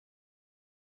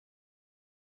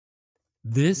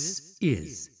This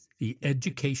is the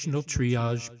Educational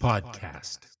Triage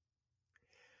Podcast.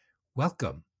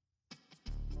 Welcome.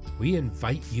 We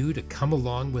invite you to come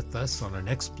along with us on an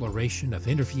exploration of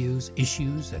interviews,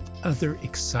 issues, and other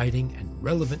exciting and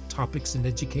relevant topics in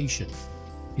education,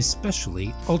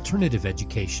 especially alternative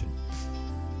education.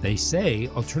 They say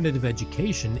alternative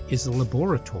education is a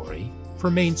laboratory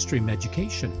for mainstream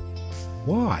education.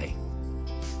 Why?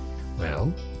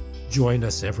 Well, join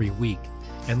us every week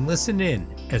and listen in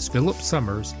as Philip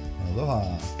Summers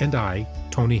Aloha. and I,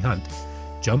 Tony Hunt,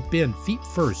 jump in feet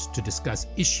first to discuss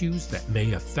issues that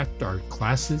may affect our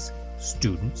classes,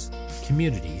 students,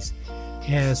 communities,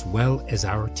 as well as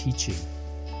our teaching.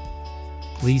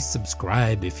 Please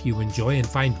subscribe if you enjoy and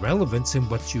find relevance in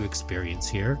what you experience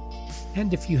here.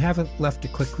 And if you haven't left a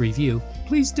quick review,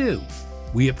 please do.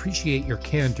 We appreciate your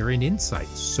candor and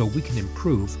insights so we can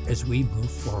improve as we move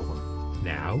forward.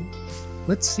 Now,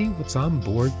 let's see what's on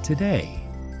board today.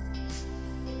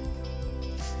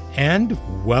 And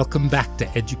welcome back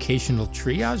to Educational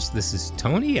Triage. This is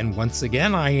Tony, and once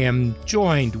again, I am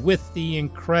joined with the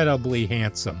incredibly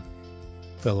handsome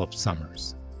Philip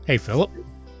Summers. Hey, Philip.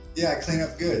 Yeah, I clean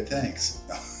up good, thanks.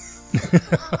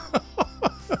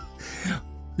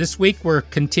 This week, we're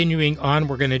continuing on.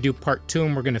 We're going to do part 2,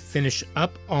 and we're going to finish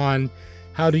up on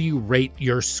how do you rate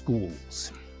your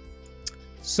schools.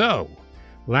 So,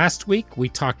 last week, we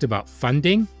talked about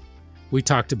funding. We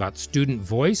talked about student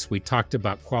voice. We talked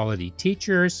about quality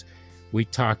teachers. We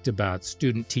talked about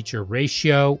student-teacher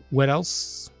ratio. What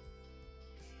else?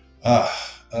 I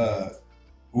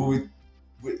was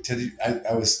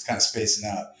kind of spacing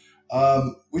out.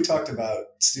 We talked about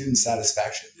student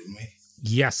satisfaction, didn't we?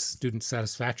 Yes, student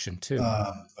satisfaction, too.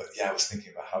 But yeah, I was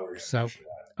thinking about how we were going to measure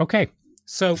that. Okay.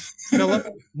 So, Philip,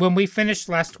 when we finished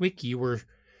last week, you were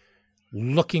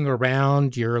looking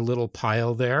around your little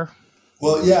pile there.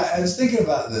 Well, yeah, I was thinking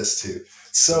about this too.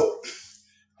 So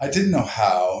I didn't know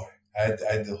how. I had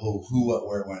the whole who, what,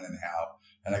 where, when, and how.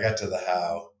 And I got to the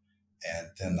how, and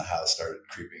then the how started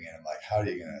creeping in. I'm like,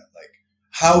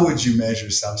 how would you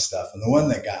measure some stuff? And the one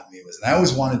that got me was, and I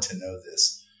always wanted to know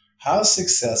this, how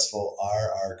successful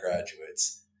are our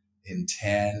graduates in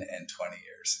 10 and 20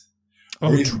 years?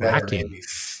 Or even better, maybe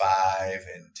 5 and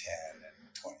 10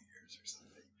 and 20 years or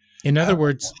something. In other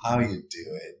words, how you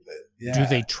do it, but yeah. Do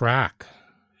they track?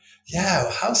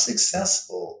 Yeah, how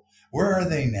successful? Where are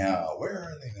they now?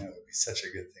 Would be such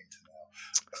a good thing to know.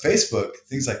 Facebook,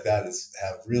 things like that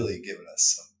have really given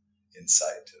us some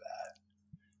insight to that.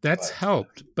 That's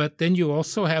helped, but then you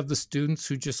also have the students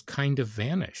who just kind of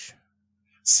vanish.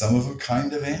 Some of them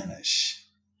kind of vanish.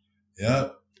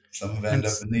 Yep. Some of them end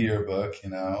up in the yearbook,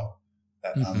 on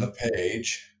the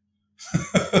page,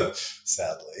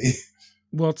 sadly.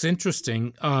 Well, it's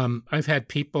interesting. I've had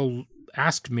people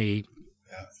ask me,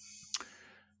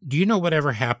 do you know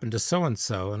whatever happened to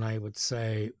so-and-so? And I would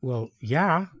say, well,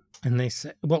 yeah. And they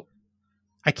say, well,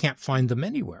 I can't find them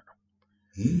anywhere.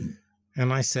 Mm.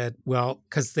 And I said, well,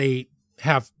 because they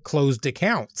have closed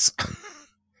accounts.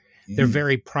 They're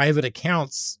very private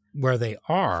accounts where they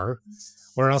are,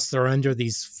 or else they're under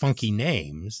these funky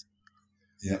names.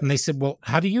 Yeah. And they said, well,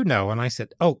 how do you know? And I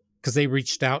said, oh, because they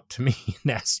reached out to me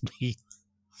and asked me,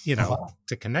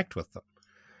 to connect with them.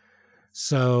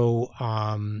 So,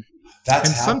 that's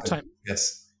and happened. sometimes,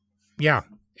 yes. Yeah.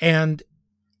 And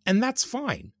that's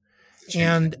fine.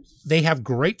 And they have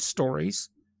great stories.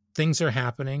 Things are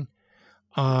happening.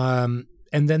 And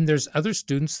then there's other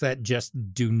students that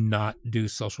just do not do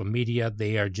social media.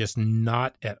 They are just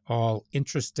not at all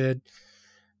interested.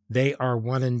 They are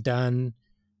one and done.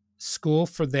 School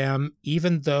for them,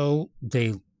 even though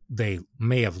they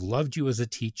may have loved you as a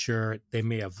teacher, they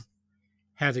may have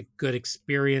had a good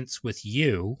experience with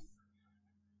you,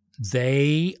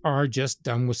 they are just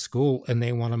done with school and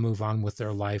they want to move on with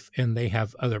their life and they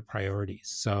have other priorities.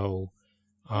 So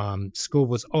school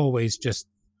was always just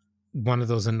one of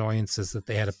those annoyances that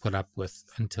they had to put up with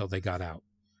until they got out.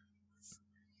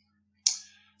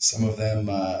 Some of them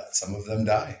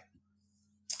die.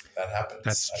 That happens.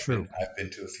 That's true. I've been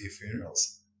to a few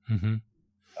funerals. Mm-hmm.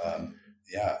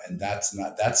 And that's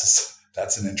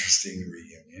an interesting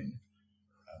reunion.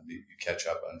 You catch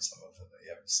up on some of them that you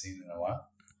haven't seen in a while.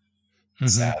 Mm-hmm.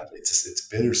 Sad. It's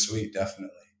bittersweet,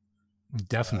 definitely.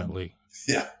 Definitely.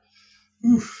 Yeah.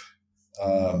 Oof.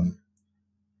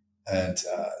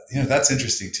 That's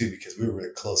interesting too, because we were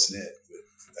really close knit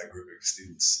with that group of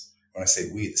students. When I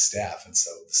say we, the staff, and so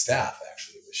the staff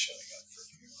actually was showing up for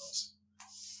funerals,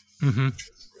 which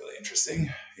was really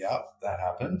interesting. Yeah, that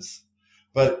happens.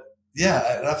 But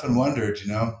yeah, I often wondered,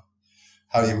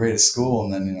 how you rate a school,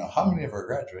 and then how many of our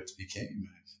graduates went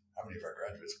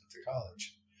to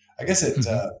college. I guess it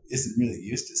Mhm. isn't really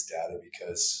used as data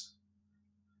because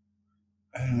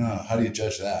I don't know. How do you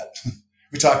judge that?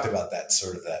 We talked about that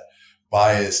sort of that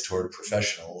bias toward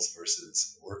professionals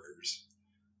versus workers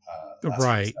last week's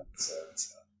Right. episode.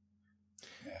 So,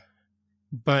 yeah.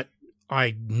 But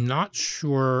I'm not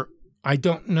sure. I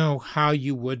don't know how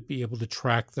you would be able to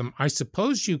track them. I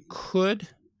suppose you could.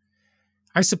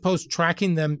 I suppose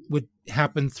tracking them would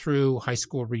happen through high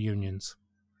school reunions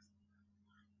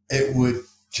It would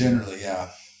generally,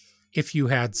 yeah. if you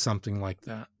had something like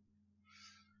that.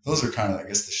 Those are kind of, I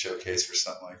guess, the showcase for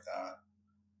something like that.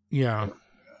 Yeah,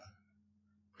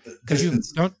 But, because there's you been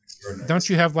some extraordinary. don't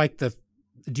you have like the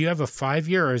do you have a 5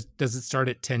 year or does it start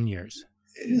at 10 years?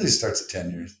 It usually starts at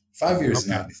 10 years. 5 years is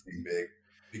Okay. not anything big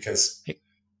because Hey,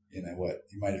 you know what?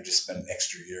 You might have just spent an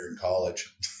extra year in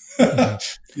college.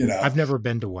 mhm. You know, I've never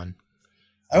been to one.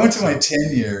 I went to my So,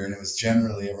 10 year and it was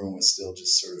generally everyone was still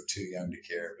just sort of too young to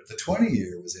care. But the 20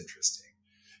 year was interesting.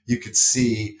 You could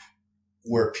see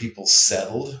where people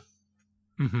settled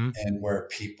mhm, and where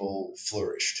people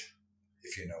flourished,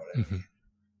 if you know what I mean. mhm.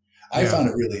 I Yeah. found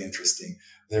it really interesting.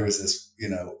 There was this,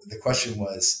 the question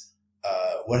was,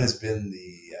 what has been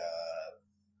the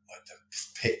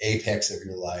apex of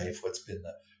your life? What's been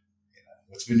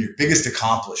your biggest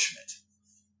accomplishment?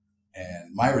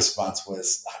 And my response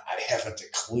was, I haven't a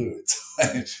clue.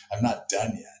 I'm not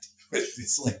done yet.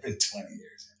 It's only been 20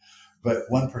 years. But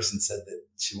one person said that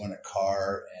she won a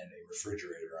car and a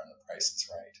refrigerator on The Price is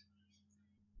Right.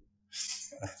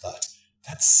 And I thought,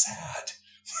 that's sad.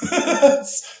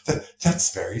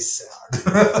 that's very sad.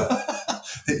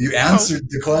 That you Well, answered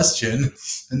the question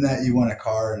and that you won a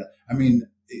car. And I mean,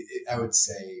 I would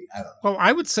say, I don't know. well,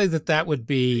 I would say that would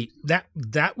be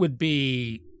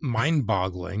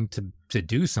mind-boggling to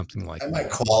do something like I might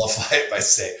that. qualify it by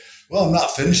saying, well, I'm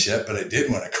not finished yet, but I did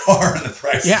win a car and The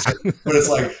Price Yeah. is Right. But it's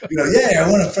like, yay, I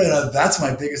won a friend. That's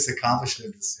my biggest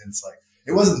accomplishment. And it's like,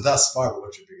 it wasn't thus far, but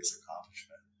what's your biggest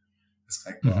accomplishment? It's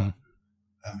like, Mhm. well,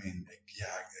 I mean, yeah,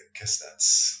 I guess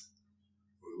that's,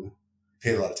 ooh,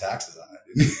 paid a lot of taxes on it,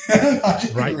 didn't you? I should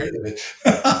get Right. rid of it.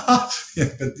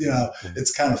 Yeah, but,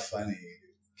 it's kind of funny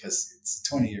because it's a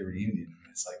 20-year reunion.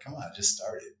 And it's like, come on, I just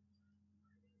started.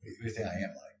 What do you think I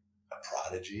am, like a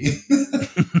prodigy?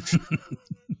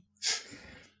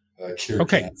 Cure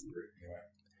Okay. cancer. Anyway.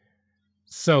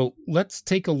 So, let's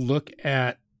take a look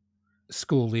at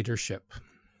school leadership.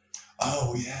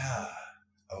 Oh, yeah.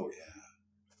 Oh, yeah.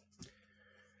 How do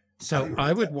So, you I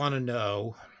rate would that? want to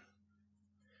know,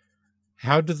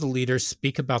 how do the leaders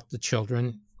speak about the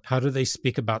children? How do they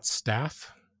speak about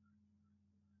staff?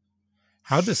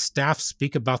 How does staff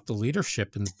speak about the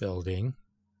leadership in the building?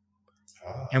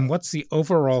 And Ah, what's the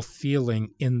overall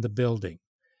feeling in the building?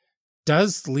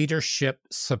 Does leadership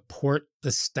support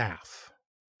the staff?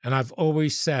 And I've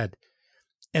always said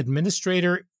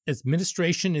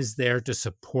administration is there to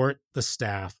support the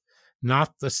staff,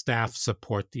 not the staff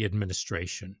support the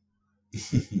administration.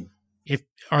 If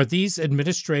are these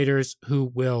administrators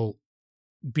who are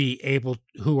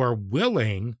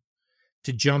willing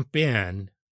to jump in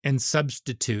and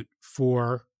substitute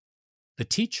for the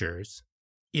teachers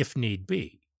if need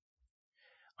be?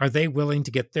 Are they willing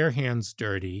to get their hands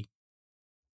dirty,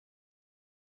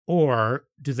 or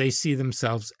do they see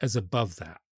themselves as above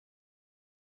that?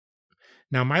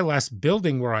 Now, my last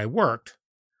building where I worked,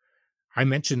 I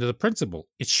mentioned to the principal,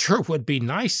 it sure would be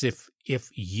nice if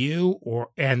you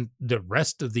and the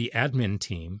rest of the admin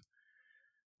team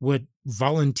would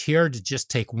volunteer to just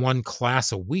take one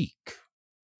class a week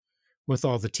with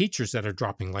all the teachers that are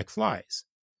dropping like flies.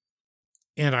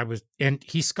 And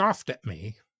he scoffed at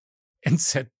me and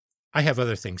said, I have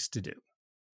other things to do.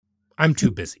 I'm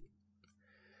too busy.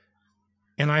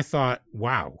 And I thought,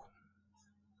 wow.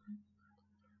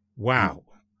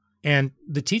 And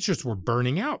the teachers were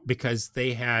burning out because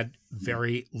they had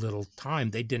very little time.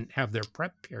 They didn't have their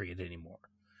prep period anymore.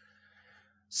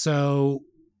 So,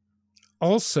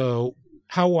 also,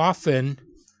 how often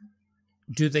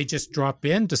do they just drop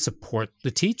in to support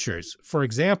the teachers? For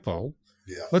example,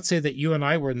 yeah. let's say that you and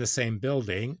I were in the same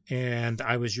building and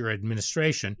I was your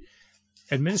administrator.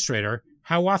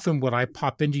 How often would I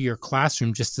pop into your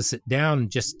classroom just to sit down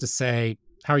and just to say,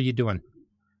 how are you doing?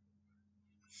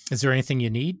 Is there anything you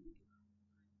need?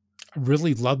 I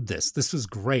really loved this. This was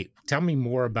great. Tell me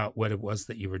more about what it was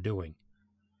that you were doing.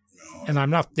 No, And I'm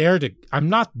not there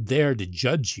to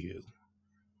judge you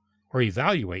or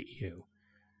evaluate you.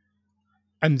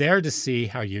 I'm there to see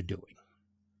how you're doing.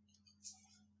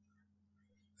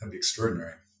 that'd be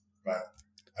extraordinary. But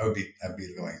I'd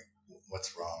be going,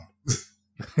 what's wrong?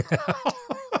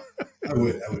 I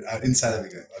would. Inside I'd be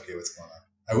going, okay, what's going on?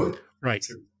 I would. Right.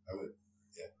 I would.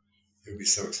 Yeah. It would be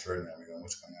so extraordinary. I'm going,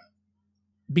 what's going on?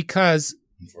 Because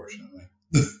Unfortunately.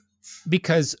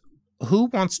 because who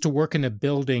wants to work in a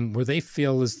building where they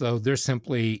feel as though they're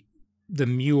simply the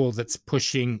mule that's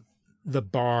pushing the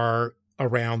bar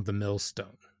around the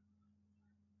millstone?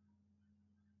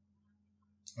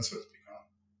 That's what it's become.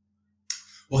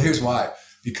 Well, here's why.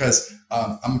 Because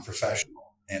I'm a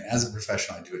professional, and as a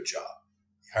professional, I do a job.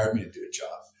 You hired me to do a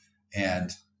job,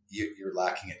 and you're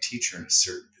lacking a teacher in a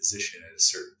certain position at a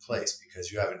certain place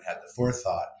because you haven't had the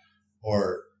forethought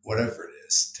or whatever it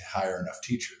is to hire enough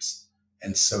teachers.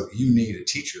 And so you need a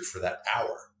teacher for that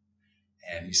hour.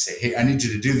 And you say, hey, I need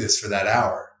you to do this for that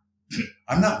hour.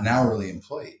 I'm not an hourly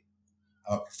employee.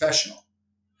 I'm a professional.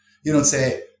 You don't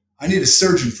say, I need a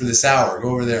surgeon for this hour.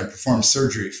 Go over there and perform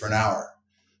surgery for an hour.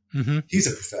 Mm-hmm. He's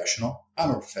a professional.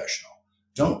 I'm a professional.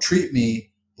 Don't treat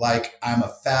me like I'm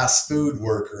a fast food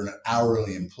worker and an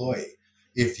hourly employee.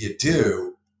 If you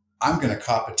do, I'm going to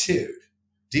cop a toot.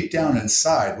 Deep down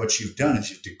inside, what you've done is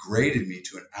you've degraded me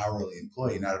to an hourly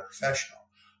employee, not a professional.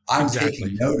 I'm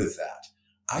taking note of that.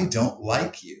 I don't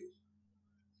like you.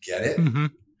 Get it? Mm-hmm.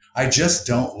 I just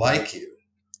don't like you.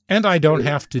 And I don't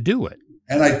have to do it.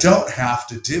 And I don't have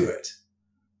to do it.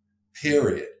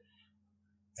 Period.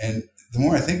 And the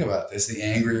more I think about this, the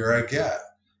angrier I get.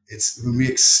 It's when we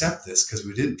accept this because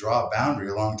we didn't draw a boundary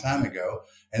a long time ago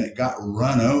and it got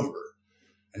run over.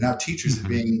 And now teachers are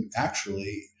being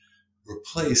actually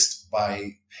replaced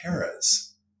by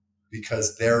paras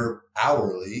because they're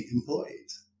hourly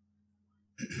employees.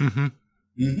 Mm-hmm.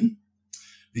 Mm-hmm.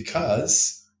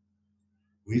 Because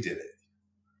we did it.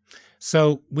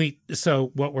 So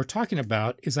what we're talking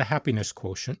about is a happiness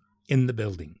quotient in the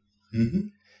building. Mm-hmm.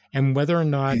 And whether or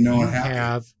not you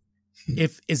have,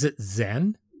 is it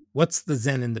Zen? What's the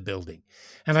Zen in the building?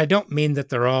 And I don't mean that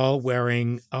they're all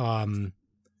wearing,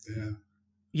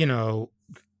 you know,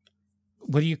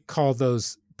 what do you call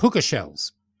those? Puka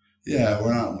shells. Yeah,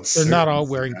 they're not all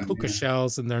wearing puka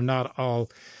shells and they're not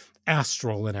all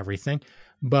astral and everything.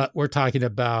 But we're talking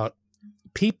about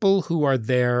people who are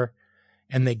there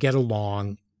and they get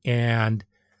along, and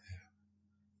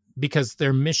because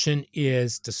their mission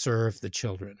is to serve the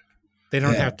children. They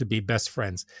don't have to be best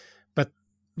friends, but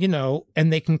you know,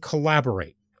 and they can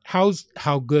collaborate. How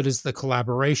good is the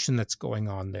collaboration that's going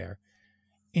on there?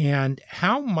 And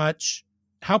how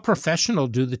professional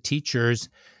do the teachers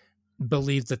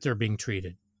believe that they're being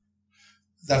treated?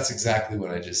 That's exactly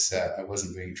what I just said. I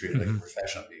wasn't being treated like a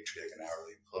professional, being treated like an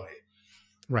hourly employee.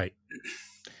 Right.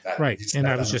 Right. And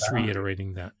I was just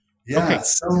reiterating that. Yeah, okay.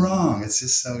 It's so wrong. It's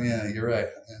just so, you're right.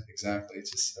 Yeah, exactly.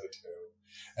 It's just so terrible.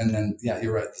 And then,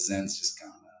 you're right. The Zen's just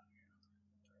gone.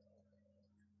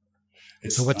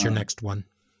 So what's your next one?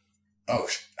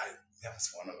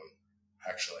 That's one of them,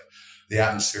 actually. The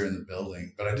atmosphere in the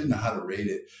building. But I didn't know how to rate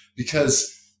it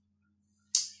because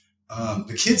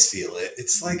the kids feel it.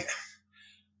 It's like,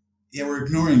 we're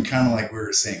ignoring kind of like we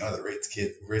were saying, they rate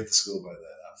the school by the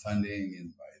funding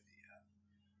and by the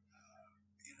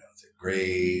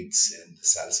grades and the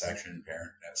satisfaction,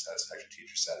 parent satisfaction,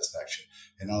 teacher satisfaction.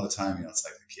 And all the time, it's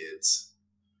like the kids.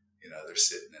 They're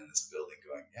sitting in this building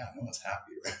going, no one's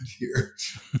happy around here.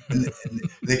 and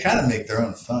they kind of make their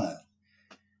own fun.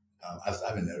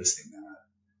 I've been noticing that.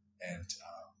 And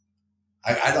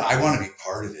I want to be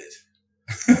part of it.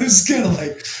 It's kind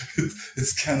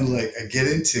of like I get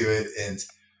into it and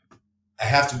I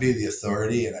have to be the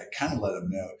authority and I kind of let them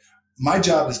know. My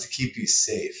job is to keep you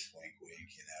safe, wink, wink,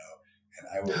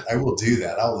 and I will do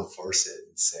that. I'll enforce it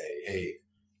and say, hey,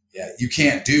 you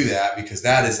can't do that because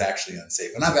that is actually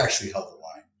unsafe. And I've actually held the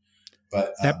line.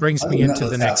 But that brings me into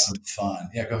the next. Have some fun.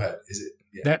 Yeah, go ahead. Is it?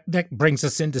 Yeah. That brings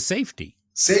us into safety.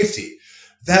 Safety.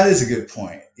 That is a good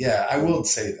point. Yeah, I will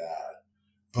say that.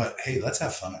 But hey, let's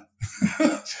have fun.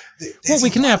 We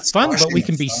can have fun, but we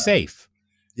can be safe.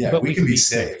 Yeah, we can be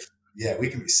safe. Yeah, we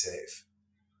can be safe.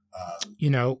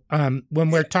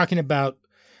 When we're talking about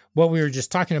what we were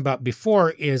just talking about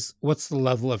before is what's the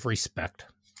level of respect.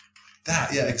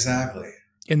 Exactly.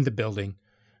 In the building.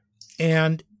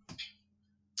 And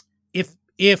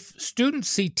if students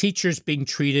see teachers being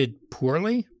treated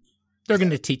poorly, they're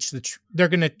going to treat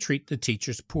the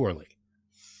teachers poorly.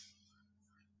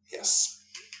 Yes.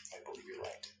 I believe you're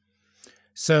right.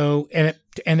 So,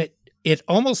 it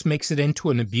almost makes it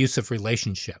into an abusive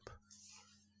relationship.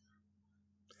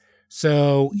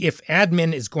 So, if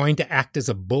admin is going to act as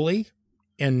a bully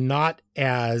and not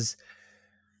as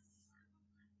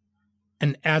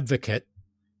an advocate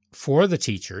for the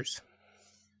teachers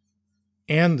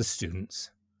and the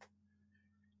students,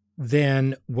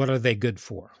 then what are they good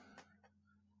for?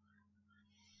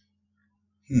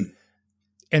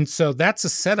 And so that's a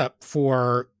setup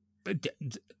for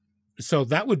So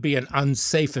that would be an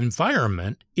unsafe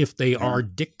environment if they are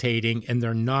dictating and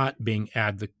they're not being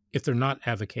if they're not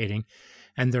advocating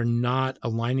and they're not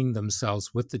aligning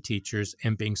themselves with the teachers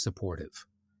and being supportive.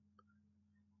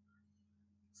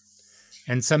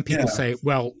 And some people say,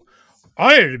 well,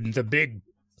 I'm the big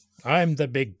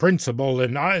principal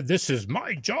and this is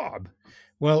my job.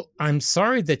 Well, I'm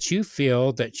sorry that you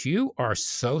feel that you are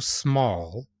so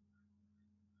small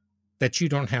that you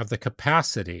don't have the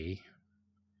capacity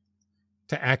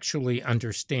to actually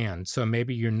understand. So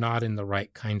maybe you're not in the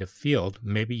right kind of field.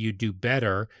 Maybe you do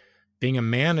better being a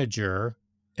manager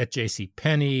at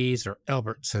JCPenney's or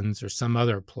Albertsons or some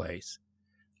other place,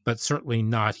 but certainly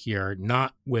not here,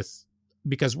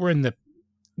 because we're in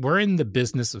the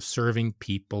business of serving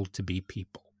people to be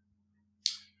people.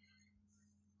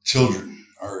 Children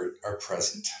are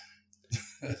present.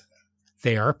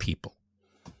 They are people.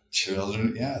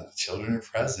 Children are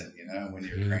present, when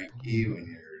you're cranky, when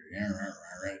you're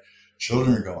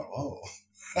children are going, whoa,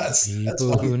 that's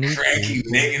one cranky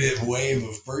negative wave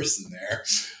of person there.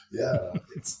 Yeah,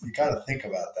 you got to think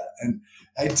about that. And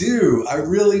I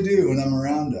really do when I'm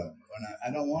around them. When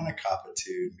I don't want to cop it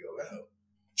to and go, oh,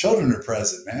 children are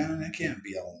present, man. I can't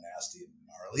be all nasty and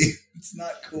gnarly. It's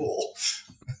not cool.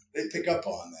 They pick up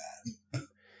on that.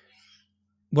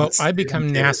 Well, I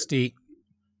become nasty.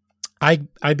 I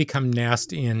become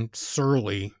nasty and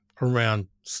surly around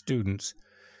students,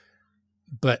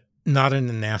 but not in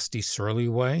a nasty, surly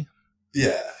way.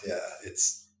 Yeah. It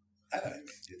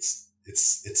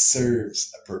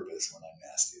serves a purpose when I'm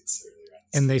nasty and surly.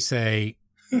 And they say,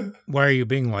 why are you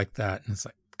being like that? And it's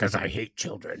like, because I hate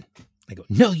children. I go,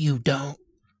 no, you don't.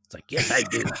 It's like, yes, I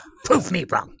do. Prove me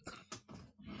wrong.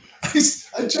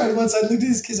 I tried once. I looked at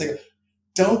these kids. I go,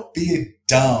 don't be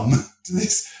dumb.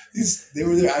 They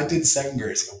were there. I did second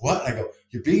grade. I go, what? I go,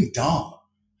 you're being dumb.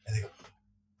 And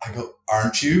I go,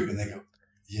 aren't you? And they go,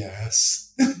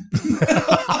 yes.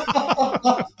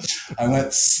 I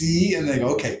went, see? And they go,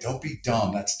 okay, don't be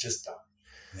dumb. That's just dumb.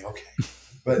 And they go, okay.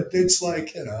 But it's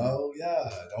like,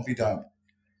 don't be dumb.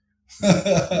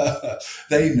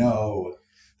 They know.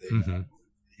 You can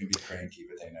be cranky,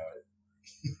 but they know it.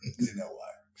 They know why.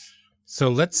 So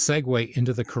let's segue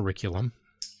into the curriculum.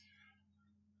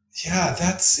 Yeah,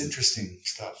 that's interesting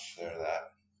stuff there.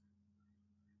 That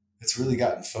it's really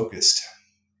gotten focused.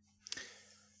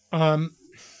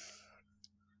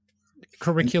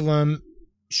 Curriculum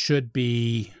should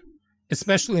be,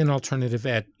 especially in alternative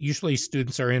ed. Usually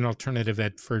students are in alternative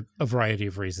ed for a variety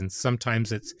of reasons.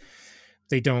 Sometimes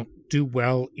they don't do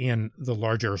well in the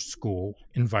larger school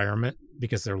environment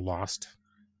because they're lost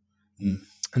and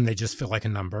they just feel like a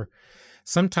number.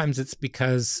 Sometimes it's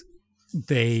because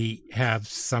they have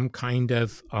some kind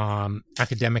of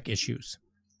academic issues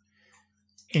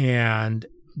and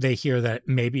they hear that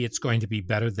maybe it's going to be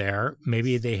better there.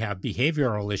 Maybe they have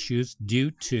behavioral issues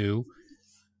due to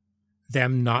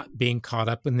them not being caught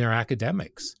up in their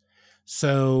academics.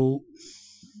 So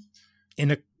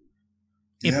if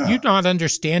you're not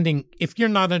understanding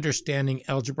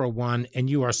Algebra 1 and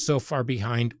you are so far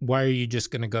behind, why are you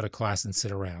just going to go to class and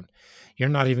sit around? You're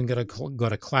not even going to go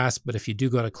to class, but if you do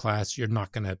go to class, you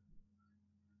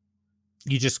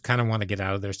just kind of want to get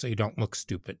out of there so you don't look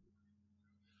stupid.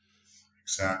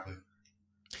 Exactly.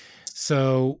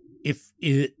 So if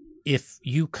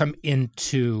you come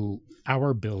into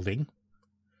our building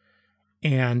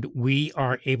and we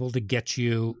are able to get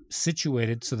you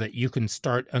situated so that you can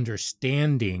start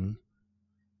understanding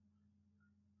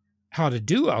how to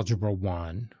do Algebra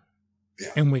 1,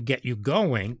 and we get you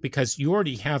going because you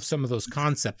already have some of those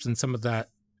concepts and some of that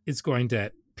is going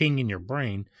to ping in your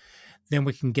brain, then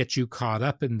we can get you caught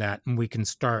up in that and we can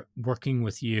start working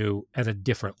with you at a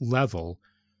different level,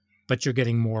 but you're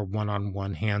getting more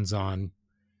one-on-one, hands-on,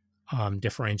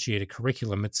 differentiated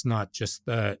curriculum. It's not just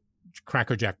the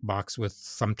Cracker Jack box with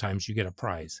sometimes you get a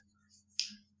prize.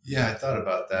 Yeah, I thought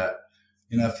about that.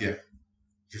 If you're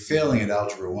failing at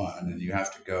Algebra 1 and you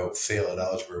have to go fail at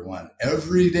Algebra 1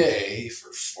 every day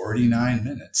for 49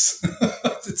 minutes,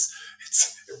 it's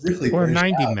really or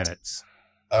 90 out. Minutes.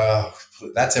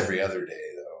 That's every other day,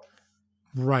 though.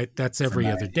 Right, that's every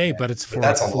other day, but it's for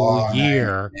a full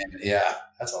year. Yeah,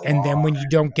 that's a long. And then when you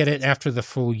don't get it after the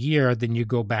full year, then you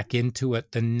go back into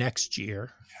it the next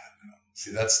year. Yeah, no.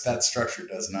 See, that structure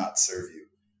does not serve you.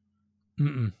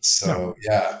 Mm-mm. So, no.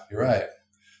 Yeah, you're right.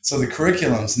 So the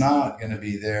curriculum's not going to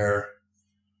be there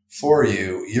for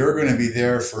you. You're going to be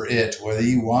there for it, whether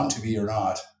you want to be or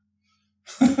not.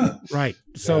 Right.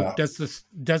 So does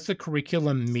the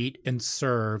curriculum meet and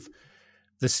serve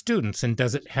the students? And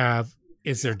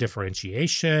is there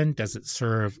differentiation? Does it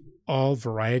serve all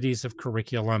varieties of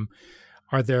curriculum?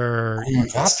 Are there Are you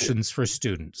invested? options for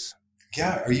students?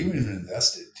 Yeah. Are you even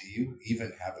invested? Do you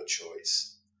even have a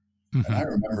choice? And I Hmm.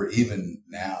 remember even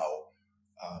now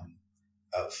um,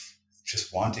 of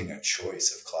just wanting a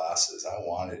choice of classes. I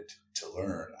wanted to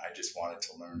learn. I just wanted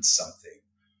to learn something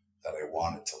that I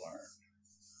wanted to learn. Right.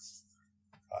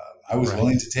 I was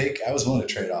willing to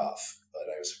trade off, but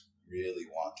I was really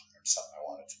wanting to learn something I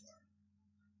wanted to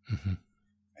Hmm. learn.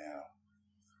 Yeah.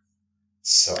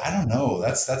 So I don't know.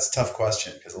 That's a tough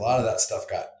question because a lot of that stuff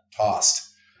got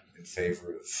tossed in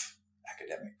favor of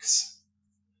academics.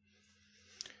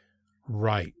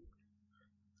 Right.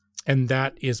 And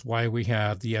that is why we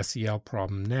have the SEL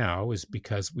problem now, is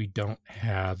because we don't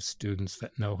have students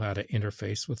that know how to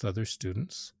interface with other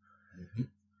students, Mm-hmm.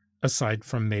 aside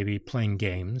from maybe playing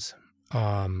games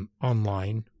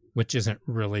online, which isn't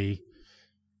really,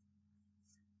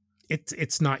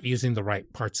 it's not using the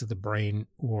right parts of the brain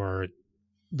or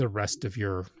the rest of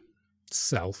your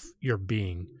self, your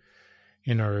being,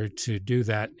 in order to do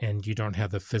that. And you don't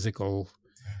have the physical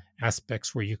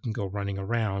aspects where you can go running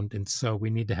around. And so we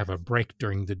need to have a break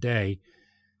during the day.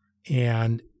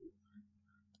 And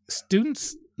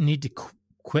students need to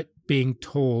quit being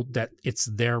told that it's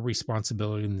their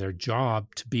responsibility and their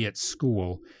job to be at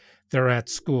school. They're at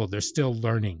school, they're still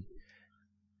learning.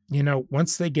 You know,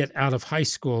 once they get out of high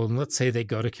school, and let's say they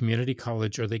go to community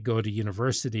college or they go to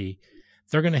university,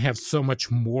 they're going to have so much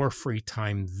more free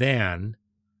time then.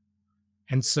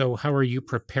 And so, how are you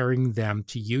preparing them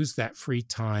to use that free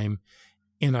time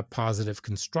in a positive,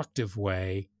 constructive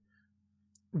way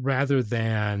rather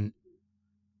than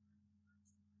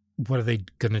what are they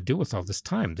going to do with all this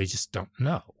time? They just don't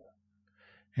know.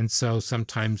 And so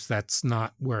sometimes that's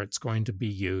not where it's going to be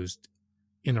used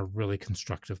in a really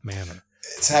constructive manner.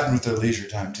 It's happened with their leisure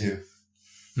time too.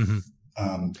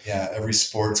 Mm-hmm. Yeah, every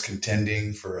sport's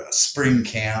contending for a spring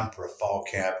camp or a fall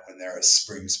camp when they're a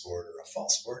spring sport or a fall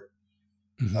sport.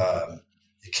 Mm-hmm.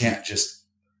 You can't just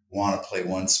want to play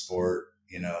one sport.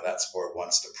 You know, that sport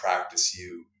wants to practice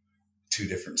you 2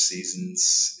 different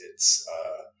seasons. It's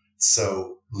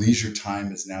so leisure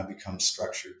time has now become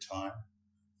structured time.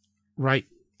 Right.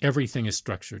 Everything is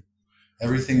structured.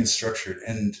 Everything is structured,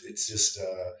 and it's just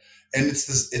and it's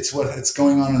this. It's what's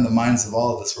going on in the minds of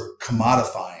all of us. We're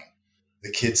commodifying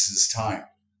the kids' time.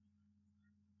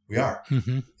 We are.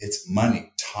 Mm-hmm. It's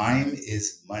money. Time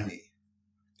is money.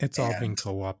 It's all being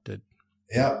co-opted.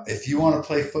 Yeah. If you want to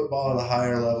play football at a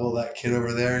higher level, that kid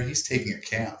over there, he's taking a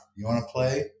camp. You want to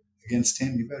play against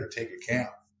him, you better take a camp.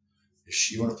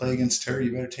 If you want to play against her,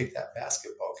 you better take that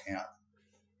basketball camp.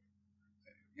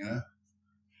 You know,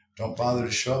 don't bother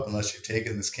to show up unless you've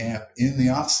taken this camp in the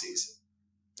off season.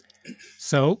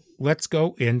 So let's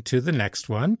go into the next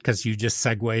one, because you just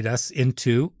segued us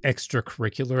into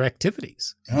extracurricular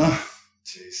activities. Oh,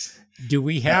 jeez. Do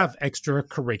we have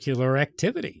extracurricular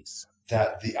activities?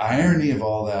 That the irony of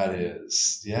all that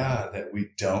is, that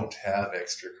we don't have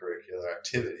extracurricular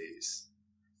activities.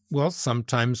 Well,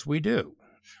 sometimes we do.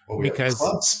 Well, we have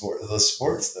club sport. The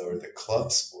sports, though, are the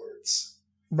club sports.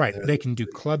 Right. They can do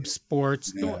club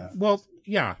sports. Yeah. Well,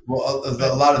 yeah. Well,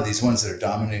 a lot of these ones that are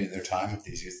dominating their time at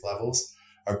these youth levels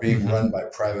are being run by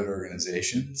private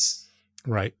organizations.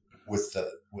 Right. With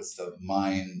the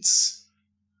minds,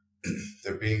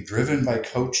 they're being driven by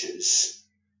coaches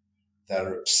that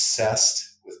are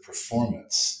obsessed with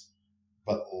performance,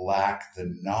 but lack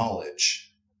the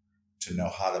knowledge to know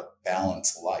how to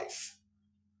balance life.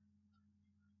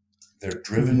 They're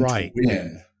driven to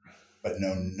win, but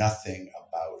know nothing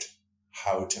about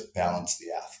how to balance the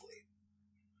athlete.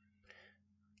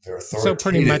 They're authoritative. So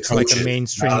pretty much coaches, like a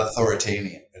mainstream. Not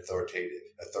authoritarian.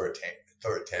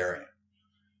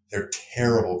 They're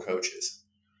terrible coaches.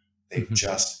 They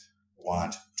just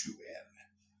want to win.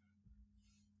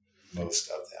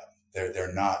 Most of them.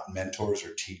 They're not mentors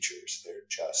or teachers. They're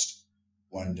just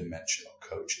one-dimensional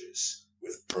coaches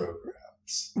with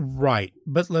programs. Right.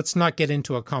 But let's not get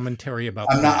into a commentary about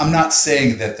I'm not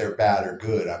saying that they're bad or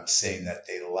good. I'm saying that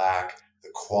they lack the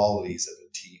qualities of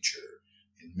a teacher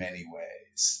in many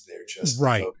ways. They're just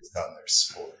focused on their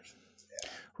sport. Yeah.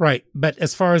 Right. But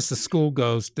as far as the school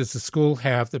goes, does the school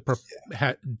have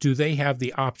do they have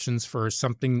the options for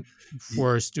something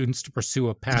for students to pursue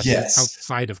a passion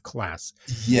outside of class?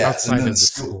 Yes. Outside of the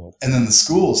school. And then the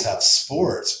schools have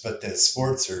sports, but the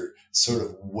sports are sort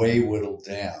of way whittled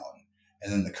down.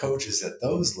 And then the coaches at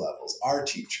those levels are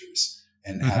teachers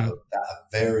and have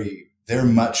they're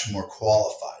much more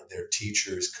qualified. They're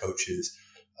teachers, coaches,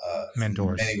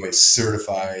 mentors, in many ways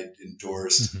certified,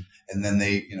 endorsed. And then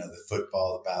they, the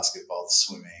football, the basketball, the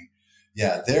swimming.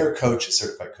 Yeah, they're coaches,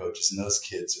 certified coaches. And those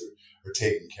kids were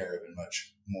taken care of in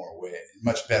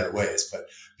much better ways. But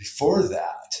before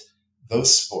that,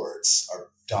 those sports are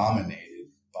dominated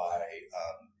by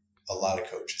a lot of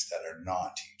coaches that are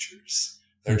not teachers.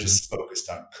 They're just focused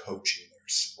on coaching their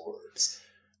sports.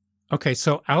 Okay,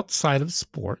 so outside of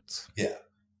sports,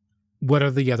 what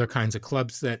are the other kinds of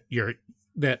clubs that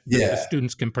the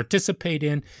students can participate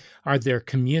in? Are there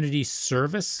community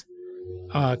service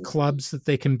clubs that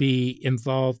they can be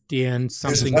involved in?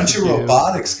 There's a bunch of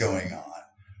robotics going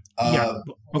on.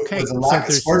 With a lack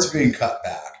of sports being cut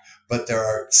back, but there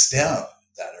are STEM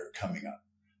that are coming up.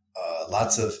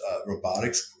 Lots of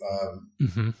robotics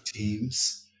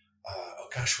teams.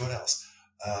 What else?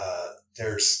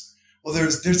 There's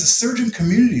a surge in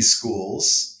community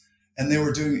schools, and they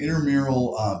were doing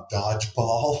intramural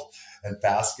dodgeball and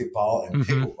basketball and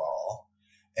pickleball,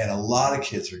 and a lot of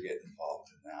kids are getting involved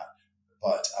in that.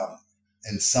 But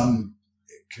in some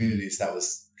communities, that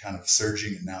was kind of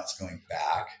surging, and now it's going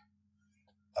back.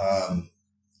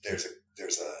 There's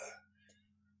a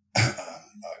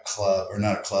club, or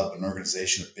not a club, an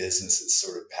organization of businesses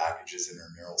sort of packages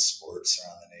intramural sports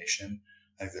around the nation.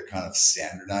 I think they're kind of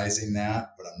standardizing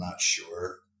that, but I'm not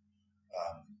sure.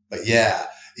 But yeah,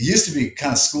 it used to be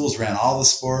kind of schools ran all the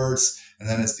sports, and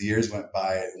then as the years went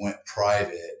by, it went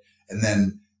private, and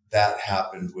then that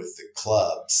happened with the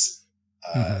clubs.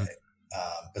 But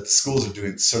the schools are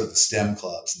doing sort of the STEM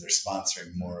clubs, and they're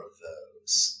sponsoring more of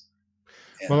those.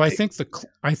 And well, I think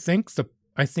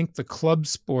the club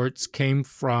sports came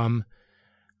from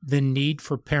the need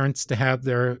for parents to have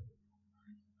their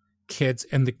kids,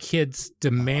 and the kids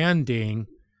demanding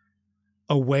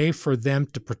a way for them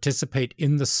to participate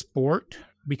in the sport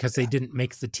because they didn't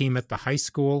make the team at the high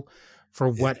school for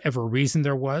whatever reason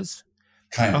there was.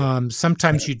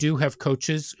 Sometimes you do have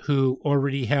coaches who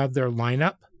already have their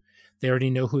lineup. They already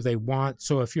know who they want.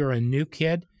 So if you're a new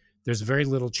kid, there's very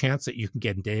little chance that you can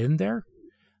get in there.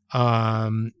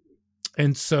 And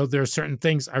so there are certain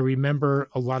things. I remember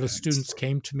a lot of students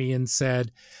came to me and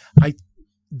said,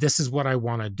 this is what I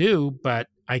want to do, but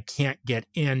I can't get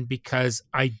in because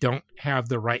I don't have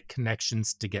the right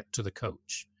connections to get to the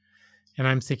coach. And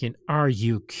I'm thinking, are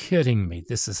you kidding me?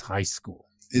 This is high school.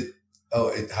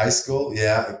 High school?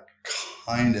 Yeah,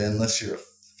 kind of, unless you're a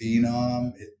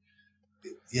phenom.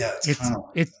 It's kind of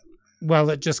like well,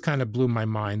 it just kind of blew my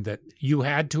mind that you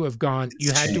had to have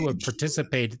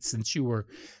participated since you were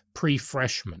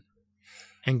pre-freshman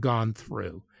and gone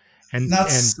through. And not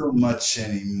so much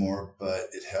anymore, but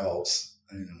it helps.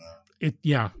 I don't know.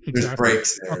 Exactly. There's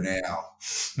breaks there now.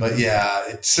 But yeah,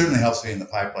 it certainly helps me in the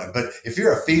pipeline. But if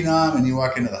you're a phenom and you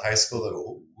walk into the high school, they'll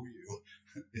go, who are you?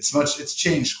 It's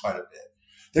changed quite a bit.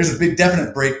 There's a big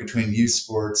definite break between youth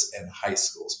sports and high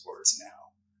school sports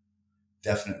now.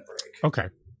 Definite break. Okay.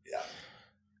 Yeah.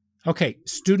 Okay.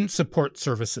 Student support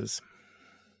services.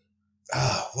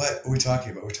 What are we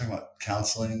talking about? We're talking about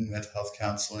counseling, mental health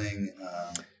counseling.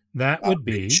 That would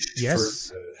be,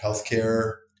 yes.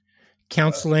 Healthcare.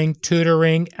 Counseling,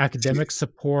 tutoring, academic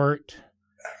support.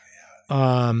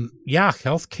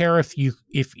 Healthcare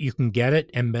if you can get it,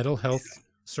 and mental health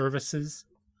services.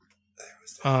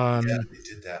 They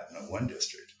did that in one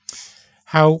district.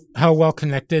 How well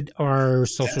connected are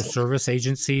social service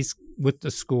agencies with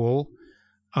the school?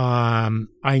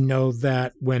 I know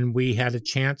that when we had a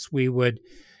chance, we would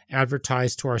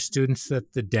advertise to our students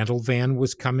that the dental van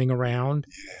was coming around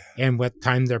and what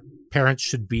time their parents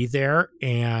should be there.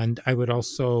 And I would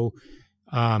also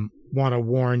want to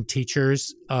warn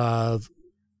teachers of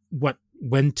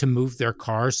when to move their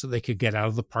cars so they could get out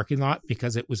of the parking lot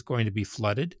because it was going to be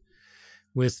flooded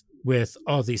with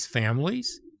all these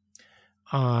families.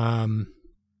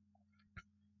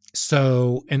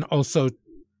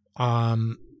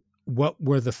 What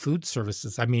were the food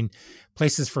services? I mean,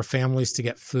 places for families to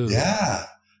get food. Yeah,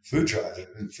 food drive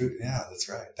and food. Yeah, that's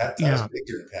right. That was big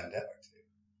during the pandemic.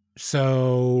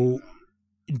 So,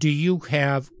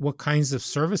 what kinds of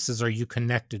services are you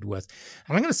connected with?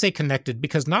 And I'm going to say connected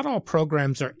because not all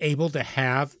programs are able to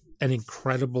have an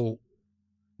incredible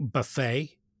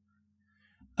buffet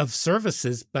of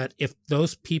services. But if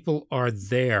those people are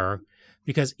there,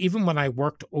 because even when I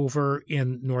worked over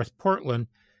in North Portland,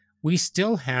 we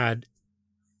still had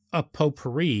a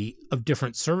potpourri of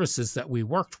different services that we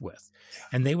worked with.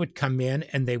 And they would come in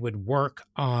and they would work.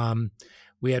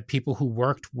 We had people who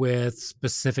worked with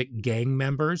specific gang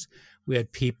members. We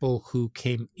had people who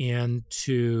came in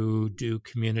to do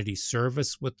community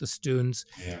service with the students.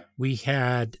 Yeah. We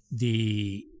had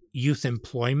the youth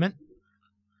employment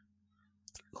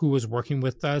who was working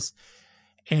with us.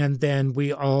 And then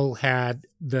we all had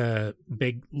the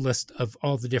big list of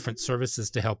all the different services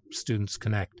to help students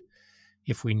connect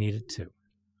if we needed to.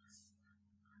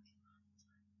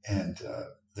 And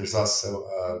there's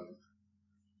also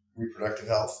reproductive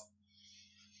health.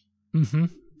 Mm-hmm.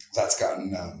 That's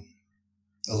gotten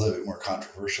a little bit more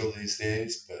controversial these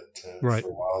days, but Right. for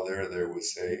a while there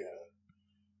was a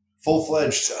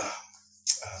full-fledged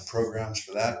programs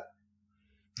for that.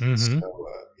 Mm-hmm. So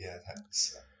yeah,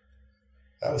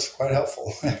 that was quite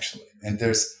helpful actually. And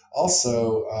there's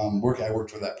also I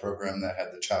worked with that program that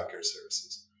had the childcare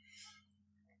services.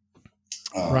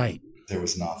 Right. There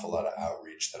was an awful lot of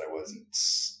outreach that I wasn't.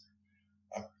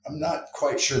 I'm not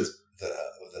quite sure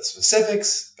the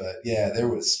specifics, but yeah, there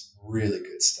was really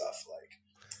good stuff.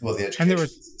 The education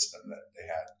system that they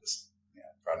had was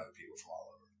brought in people from all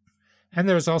over. And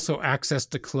there was also access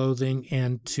to clothing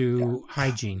and to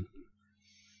hygiene.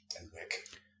 And WIC.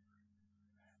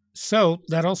 So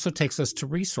that also takes us to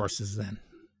resources then.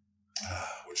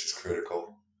 Which is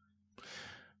critical.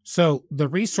 So the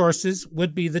resources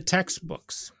would be the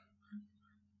textbooks,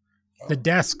 the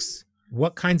desks,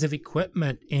 what kinds of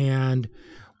equipment and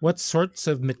what sorts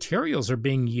of materials are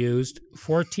being used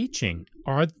for teaching.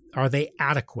 Are they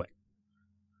adequate?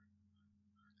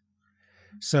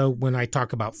 So when I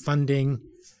talk about funding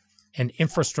and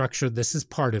infrastructure, this is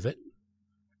part of it.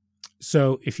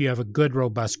 So if you have a good,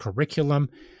 robust curriculum,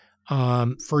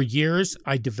 for years,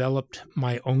 I developed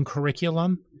my own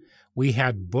curriculum. We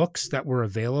had books that were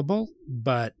available,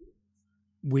 but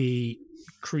we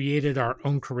created our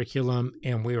own curriculum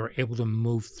and we were able to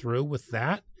move through with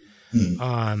that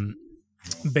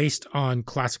based on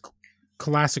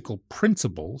classical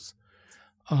principles.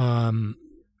 And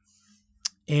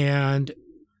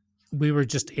we were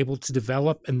just able to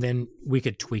develop, and then we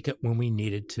could tweak it when we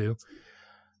needed to.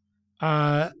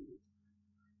 And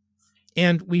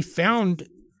we found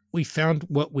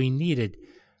what we needed.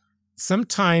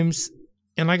 Sometimes,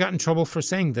 and I got in trouble for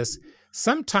saying this,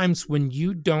 sometimes when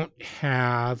you don't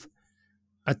have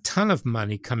a ton of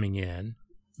money coming in,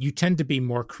 you tend to be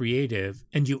more creative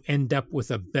and you end up with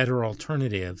a better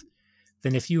alternative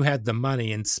than if you had the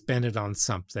money and spent it on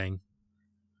something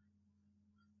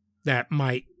that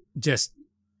might just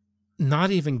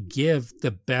not even give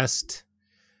the best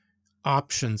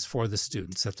options for the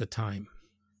students at the time.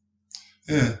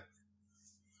 Yeah.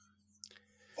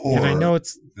 And I know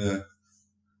it's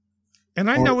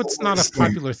not a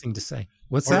popular thing to say.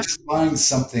 What's that? Just buying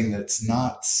something that's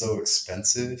not so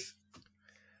expensive.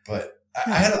 But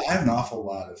I had an awful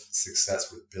lot of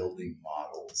success with building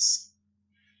models.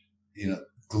 The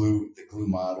glue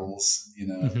models.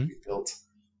 Mm-hmm. We built.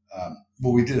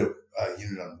 We did a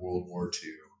unit on World War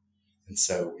II, and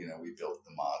so we built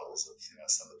the models of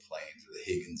some of the planes or the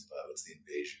Higgins boats, the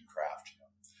invasion craft.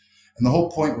 And the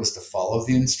whole point was to follow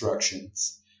the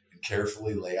instructions and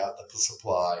carefully lay out the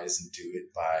supplies and do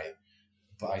it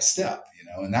by step,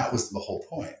 and that was the whole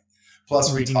point.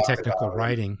 Plus, reading technical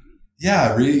writing.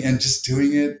 Yeah, reading and just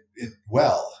doing it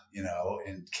well,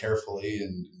 and carefully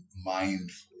and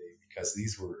mindfully, because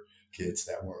these were kids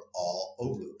that were all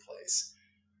over the place.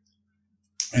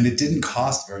 And it didn't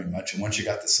cost very much. And once you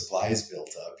got the supplies built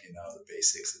up, the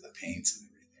basics of the paints and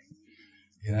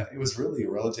everything, it was really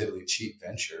a relatively cheap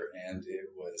venture. And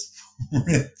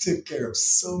it took care of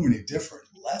so many different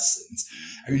lessons.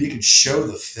 I mean, you could show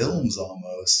the films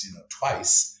almost,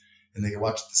 twice, and they could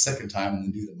watch it the second time and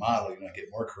then do the model,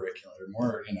 get more curriculum or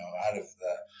more, out of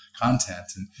the content.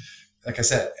 And like I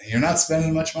said, you're not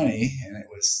spending much money, and it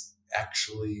was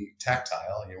actually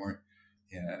tactile. You weren't,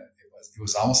 it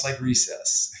was almost like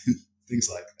recess, things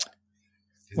like that.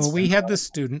 Well, we had the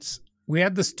students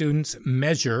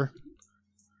measure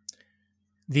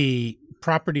the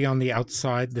property on the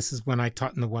outside. This is when I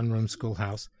taught in the one-room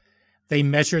schoolhouse. They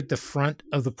measured the front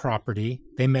of the property.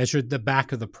 They measured the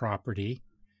back of the property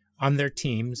on their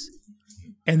teams.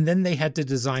 And then they had to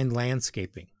design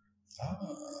landscaping.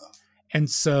 And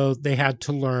so they had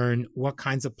to learn what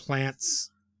kinds of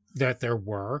plants that there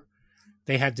were.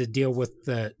 They had to deal with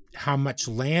how much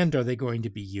land are they going to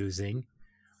be using?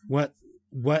 What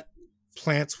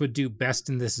plants would do best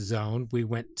in this zone? We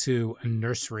went to a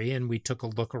nursery and we took a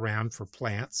look around for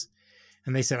plants.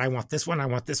 And they said, I want this one, I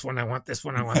want this one, I want this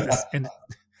one, I want this. And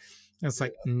it's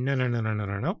like,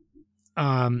 no.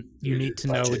 You need to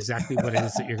know exactly what it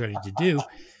is that you're going to do.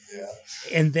 Yeah.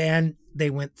 And then they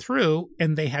went through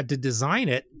and they had to design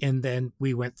it. And then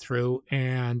we went through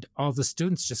and all the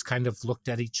students just kind of looked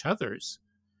at each other's.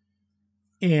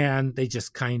 And they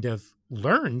just kind of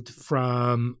learned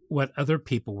from what other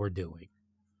people were doing.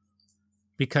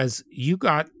 Because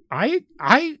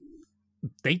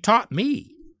they taught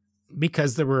me,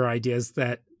 because there were ideas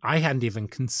that I hadn't even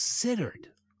considered.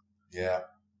 Yeah.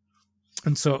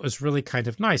 And so it was really kind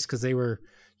of nice because they were,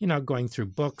 going through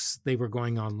books, they were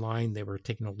going online, they were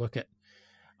taking a look at.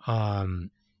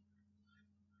 um,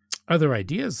 other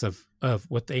ideas of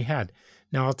what they had.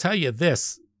 Now, I'll tell you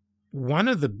this. One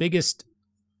of the biggest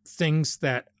things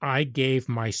that I gave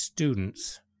my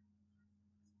students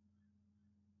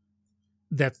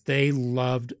that they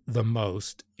loved the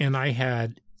most, and I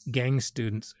had gang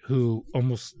students who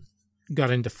almost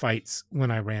got into fights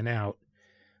when I ran out,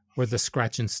 were the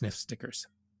scratch and sniff stickers.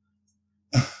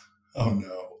 Oh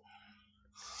no.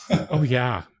 Oh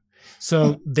yeah.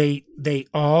 So they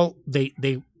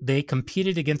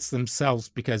competed against themselves,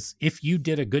 because if you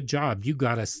did a good job, you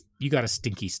got a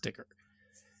stinky sticker.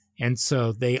 And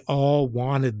so they all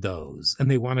wanted those,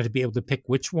 and they wanted to be able to pick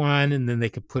which one, and then they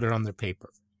could put it on their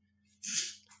paper.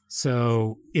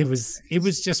 So it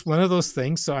was just one of those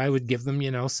things. So I would give them,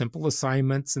 simple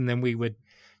assignments, and then we would,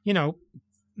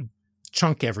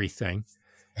 chunk everything,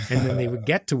 and then they would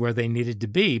get to where they needed to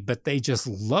be, but they just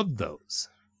loved those.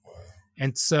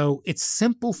 And so it's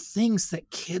simple things that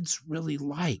kids really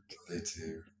like. They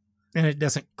do. And it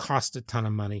doesn't cost a ton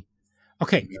of money.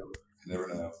 Okay. You never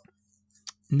know.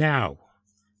 Now,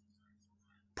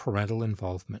 parental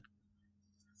involvement.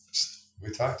 We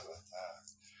talked about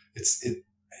that. It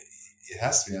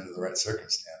has to be under the right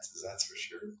circumstances, that's for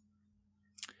sure.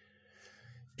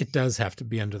 It does have to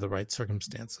be under the right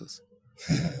circumstances.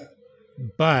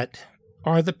 But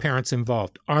are the parents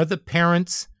involved? Do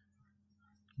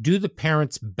the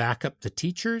parents back up the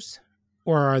teachers,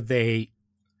 or are the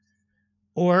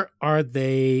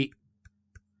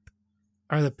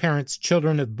parents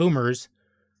children of boomers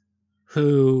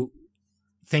who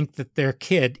think that their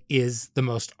kid is the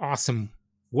most awesome,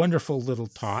 wonderful little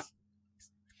tot?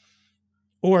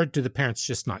 Or do the parents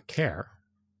just not care?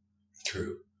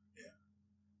 True. Yeah.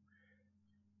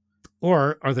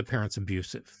 Or are the parents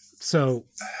abusive? So,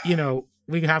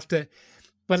 we have to,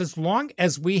 but as long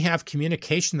as we have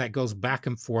communication that goes back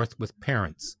and forth with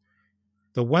parents,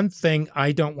 the one thing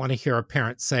I don't want to hear a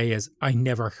parent say is, I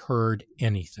never heard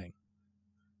anything.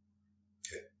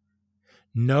 Okay.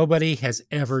 Nobody has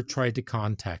ever tried to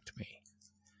contact me.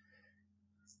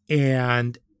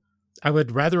 And I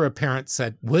would rather a parent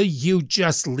said, will you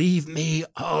just leave me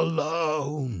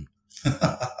alone?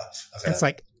 It's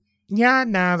like, yeah,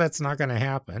 no, that's not going to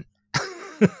happen.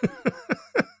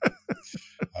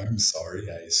 I'm sorry,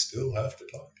 I still have to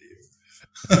talk to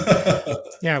you.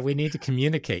 Yeah, we need to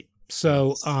communicate.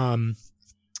 So,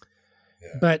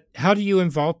 but how do you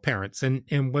involve parents,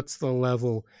 and what's the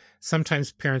level?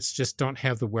 Sometimes parents just don't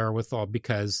have the wherewithal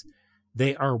because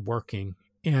they are working,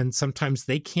 and sometimes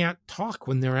they can't talk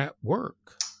when they're at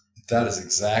work. That is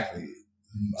exactly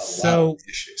a lot of the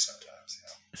issue sometimes. Yeah.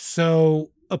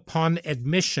 So upon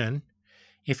admission,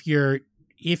 if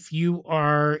you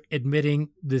are admitting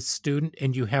the student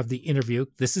and you have the interview,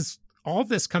 all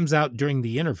this comes out during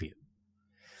the interview.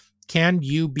 Can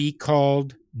you be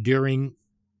called during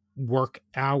work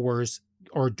hours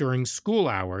or during school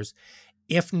hours?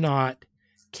 If not,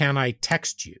 can I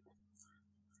text you?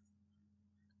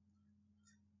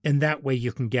 And that way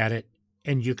you can get it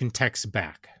and you can text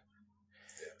back.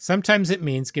 Sometimes it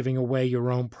means giving away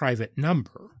your own private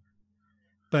number.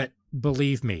 But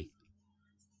believe me,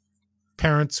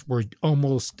 parents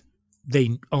almost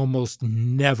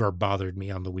never bothered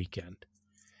me on the weekend.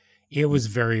 It was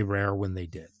very rare when they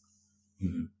did.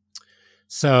 Mm-hmm.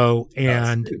 So,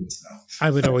 and I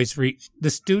would always read the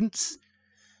students.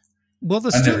 Well,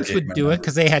 the students would do it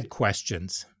because they had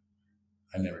questions.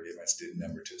 I never gave my student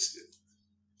number to a student.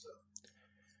 So.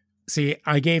 See,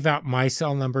 I gave out my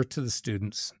cell number to the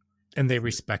students, and they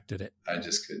respected it. I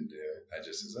just couldn't do it. I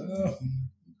just was like, oh.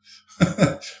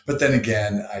 But then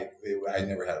again, I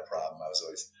never had a problem. I was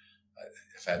always,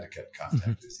 if I had to get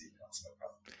contact with emails, no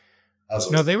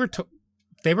problem. No,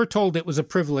 they were told it was a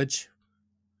privilege,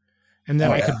 and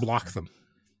then I could block them.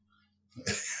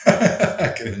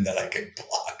 And then I could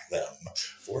block them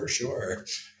for sure.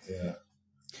 Yeah.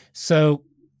 So,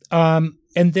 and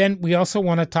then we also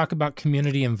want to talk about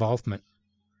community involvement.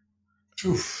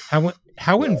 Oof.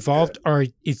 How involved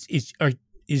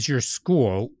is your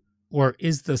school, or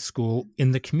is the school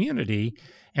in the community,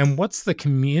 and what's the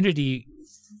community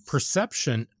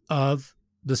perception of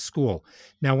the school?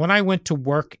 Now, when I went to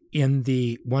work in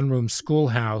the one-room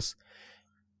schoolhouse,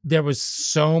 there was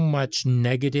so much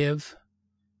negative.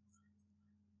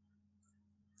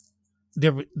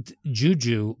 There was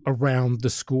juju around the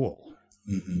school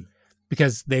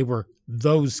because they were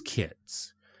those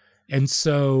kids. And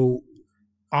so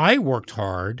I worked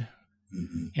hard.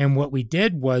 And what we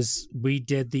did was we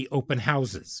did the open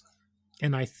houses.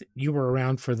 And you were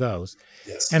around for those.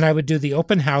 Yes. And I would do the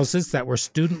open houses that were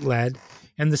student-led,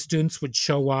 and the students would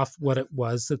show off what it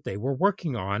was that they were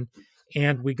working on.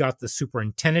 and we got the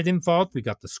superintendent involved. We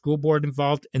got the school board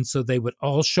involved. And so they would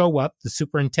all show up. The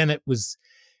superintendent was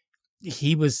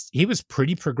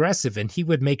pretty progressive, and he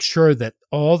would make sure that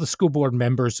all the school board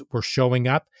members were showing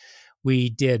up.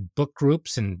 We did book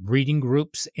groups and reading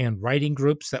groups and writing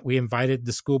groups that we invited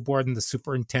the school board and the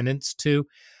superintendents to.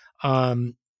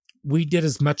 We did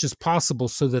as much as possible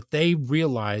so that they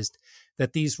realized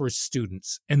that these were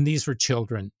students and these were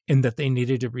children and that they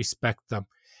needed to respect them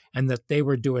and that they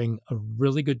were doing a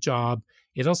really good job.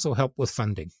 It also helped with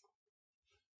funding.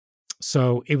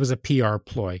 So it was a PR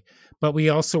ploy, but we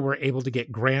also were able to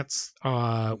get grants.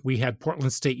 We had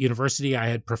Portland State University. I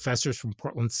had professors from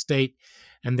Portland State,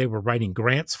 and they were writing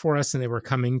grants for us, and they were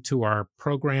coming to our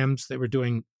programs. They were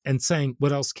doing and saying,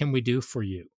 "What else can we do for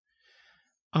you?"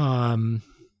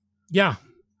 Yeah,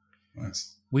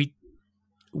 Nice. We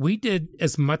did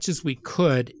as much as we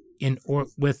could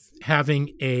with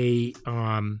having a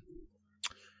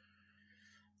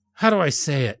how do I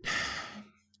say it?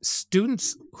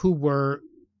 Students who were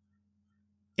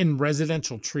in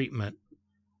residential treatment,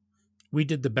 we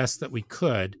did the best that we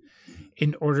could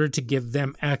in order to give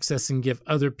them access and give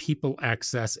other people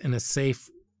access in a safe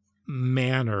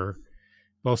manner,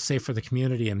 both safe for the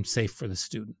community and safe for the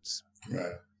students.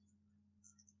 Right.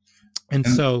 And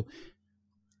so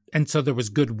there was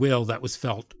goodwill that was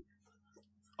felt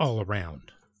all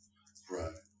around.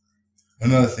 Right.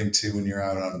 Another thing too, when you're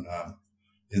out on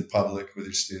in public with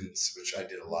your students, which I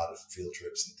did a lot of field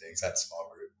trips and things, that small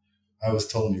group, I was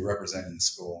told you're representing the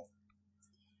school.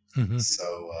 Mm-hmm.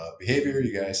 So behavior,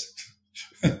 you guys.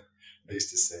 I used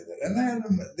to say that,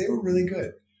 and they were really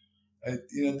good.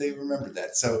 They remembered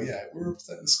that. So yeah, we're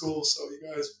representing the school. So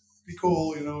you guys be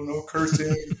cool. No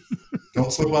cursing.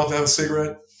 Don't slip off, have a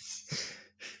cigarette.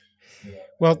 Yeah.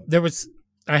 Well,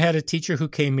 I had a teacher who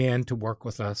came in to work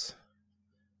with us,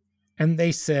 and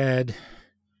they said,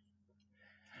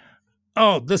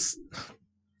 "Oh,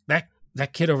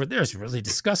 that kid over there is really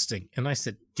disgusting." And I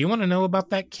said, "Do you want to know about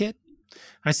that kid?"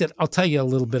 I said, "I'll tell you a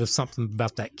little bit of something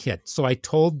about that kid." So I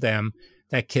told them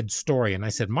that kid's story, and I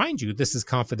said, "Mind you, this is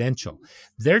confidential."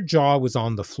 Their jaw was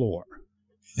on the floor.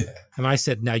 Yeah. And I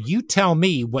said, "Now you tell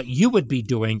me what you would be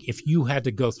doing if you had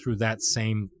to go through that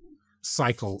same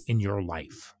cycle in your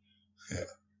life." Yeah.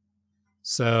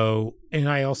 So, and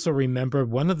I also remember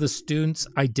one of the students,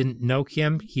 I didn't know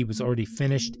him. He was already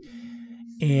finished,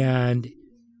 and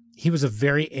he was a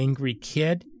very angry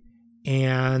kid,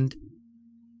 and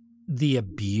the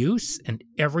abuse and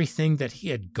everything that he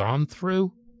had gone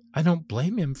through, I don't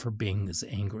blame him for being as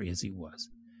angry as he was.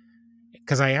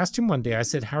 Because I asked him one day, I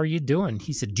said, "How are you doing?"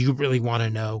 He said, "Do you really want to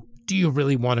know? Do you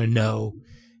really want to know?"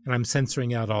 And I'm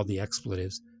censoring out all the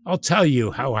expletives. "I'll tell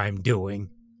you how I'm doing.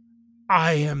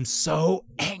 I am so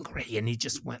angry." And he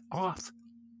just went off.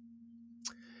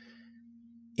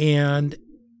 And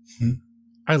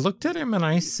I looked at him and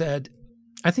I said,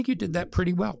 "I think you did that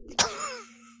pretty well."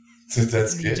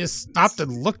 That's good. He just stopped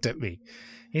and looked at me.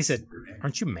 He said,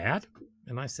 "Aren't you mad?"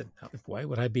 And I said, "Why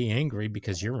would I be angry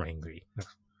because you're angry?"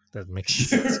 Doesn't make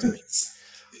sense to me.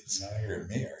 It's not angry at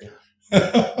me, are you?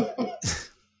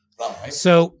 Right.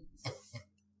 So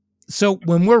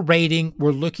when we're rating,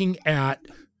 we're looking at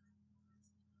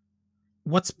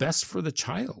what's best for the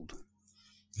child.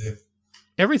 Yeah.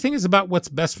 Everything is about what's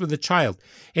best for the child.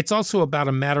 It's also about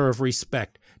a matter of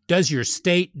respect. Does your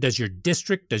state, does your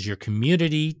district, does your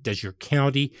community, does your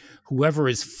county, whoever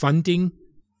is funding,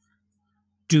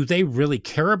 do they really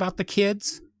care about the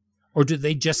kids? Or do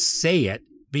they just say it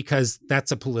because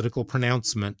that's a political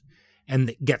pronouncement and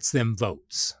it gets them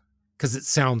votes? Because it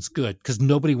sounds good. Because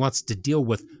nobody wants to deal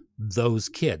with those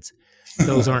kids.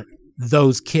 Those aren't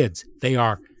those kids. They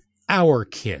are our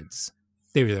kids.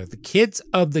 They are the kids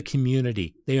of the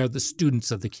community. They are the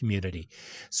students of the community.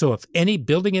 So if any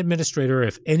building administrator,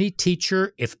 if any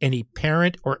teacher, if any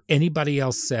parent or anybody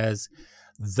else says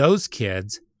those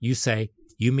kids, you say,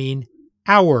 you mean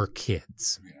our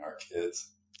kids. You mean our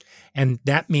kids. And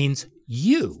that means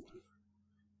you.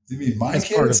 You mean my as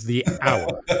kids? Part of the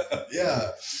our.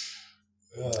 Yeah.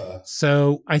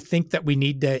 So I think that we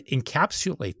need to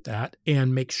encapsulate that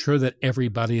and make sure that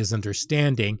everybody is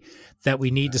understanding that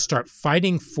we need to start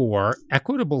fighting for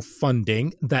equitable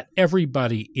funding, that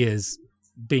everybody is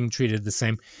being treated the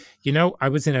same. I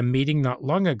was in a meeting not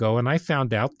long ago and I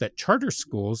found out that charter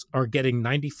schools are getting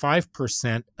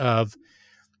 95% of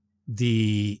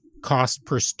the cost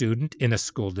per student in a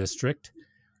school district,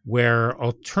 where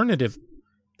alternative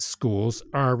schools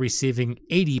are receiving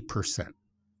 80%.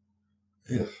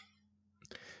 Yeah.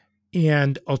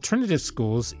 And alternative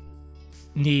schools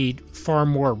need far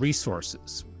more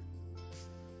resources.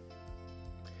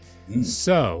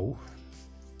 So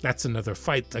that's another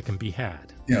fight that can be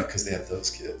had. Because they have those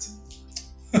kids.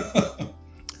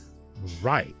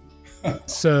 Right.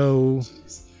 So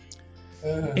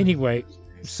anyway,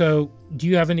 so do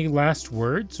you have any last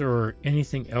words or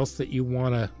anything else that you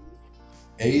want to?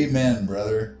 Amen,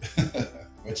 brother.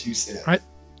 What you said.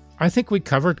 I think we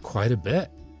covered quite a bit.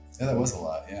 Yeah, that was a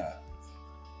lot. Yeah.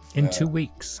 In 2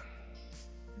 weeks.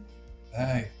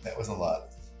 That was a lot.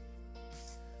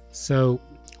 So,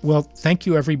 well, thank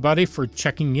you everybody for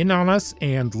checking in on us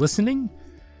and listening.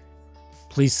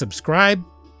 Please subscribe.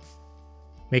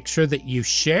 Make sure that you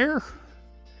share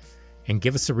and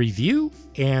give us a review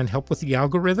and help with the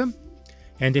algorithm.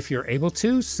 And if you're able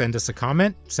to, send us a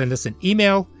comment, send us an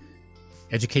email,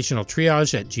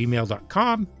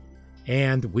 educationaltriage@gmail.com,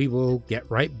 and we will get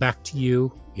right back to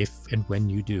you if and when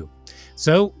you do.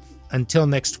 So until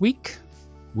next week,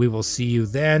 we will see you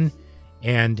then,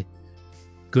 and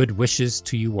good wishes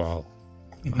to you all.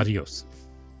 Adios.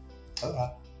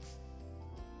 Bye-bye.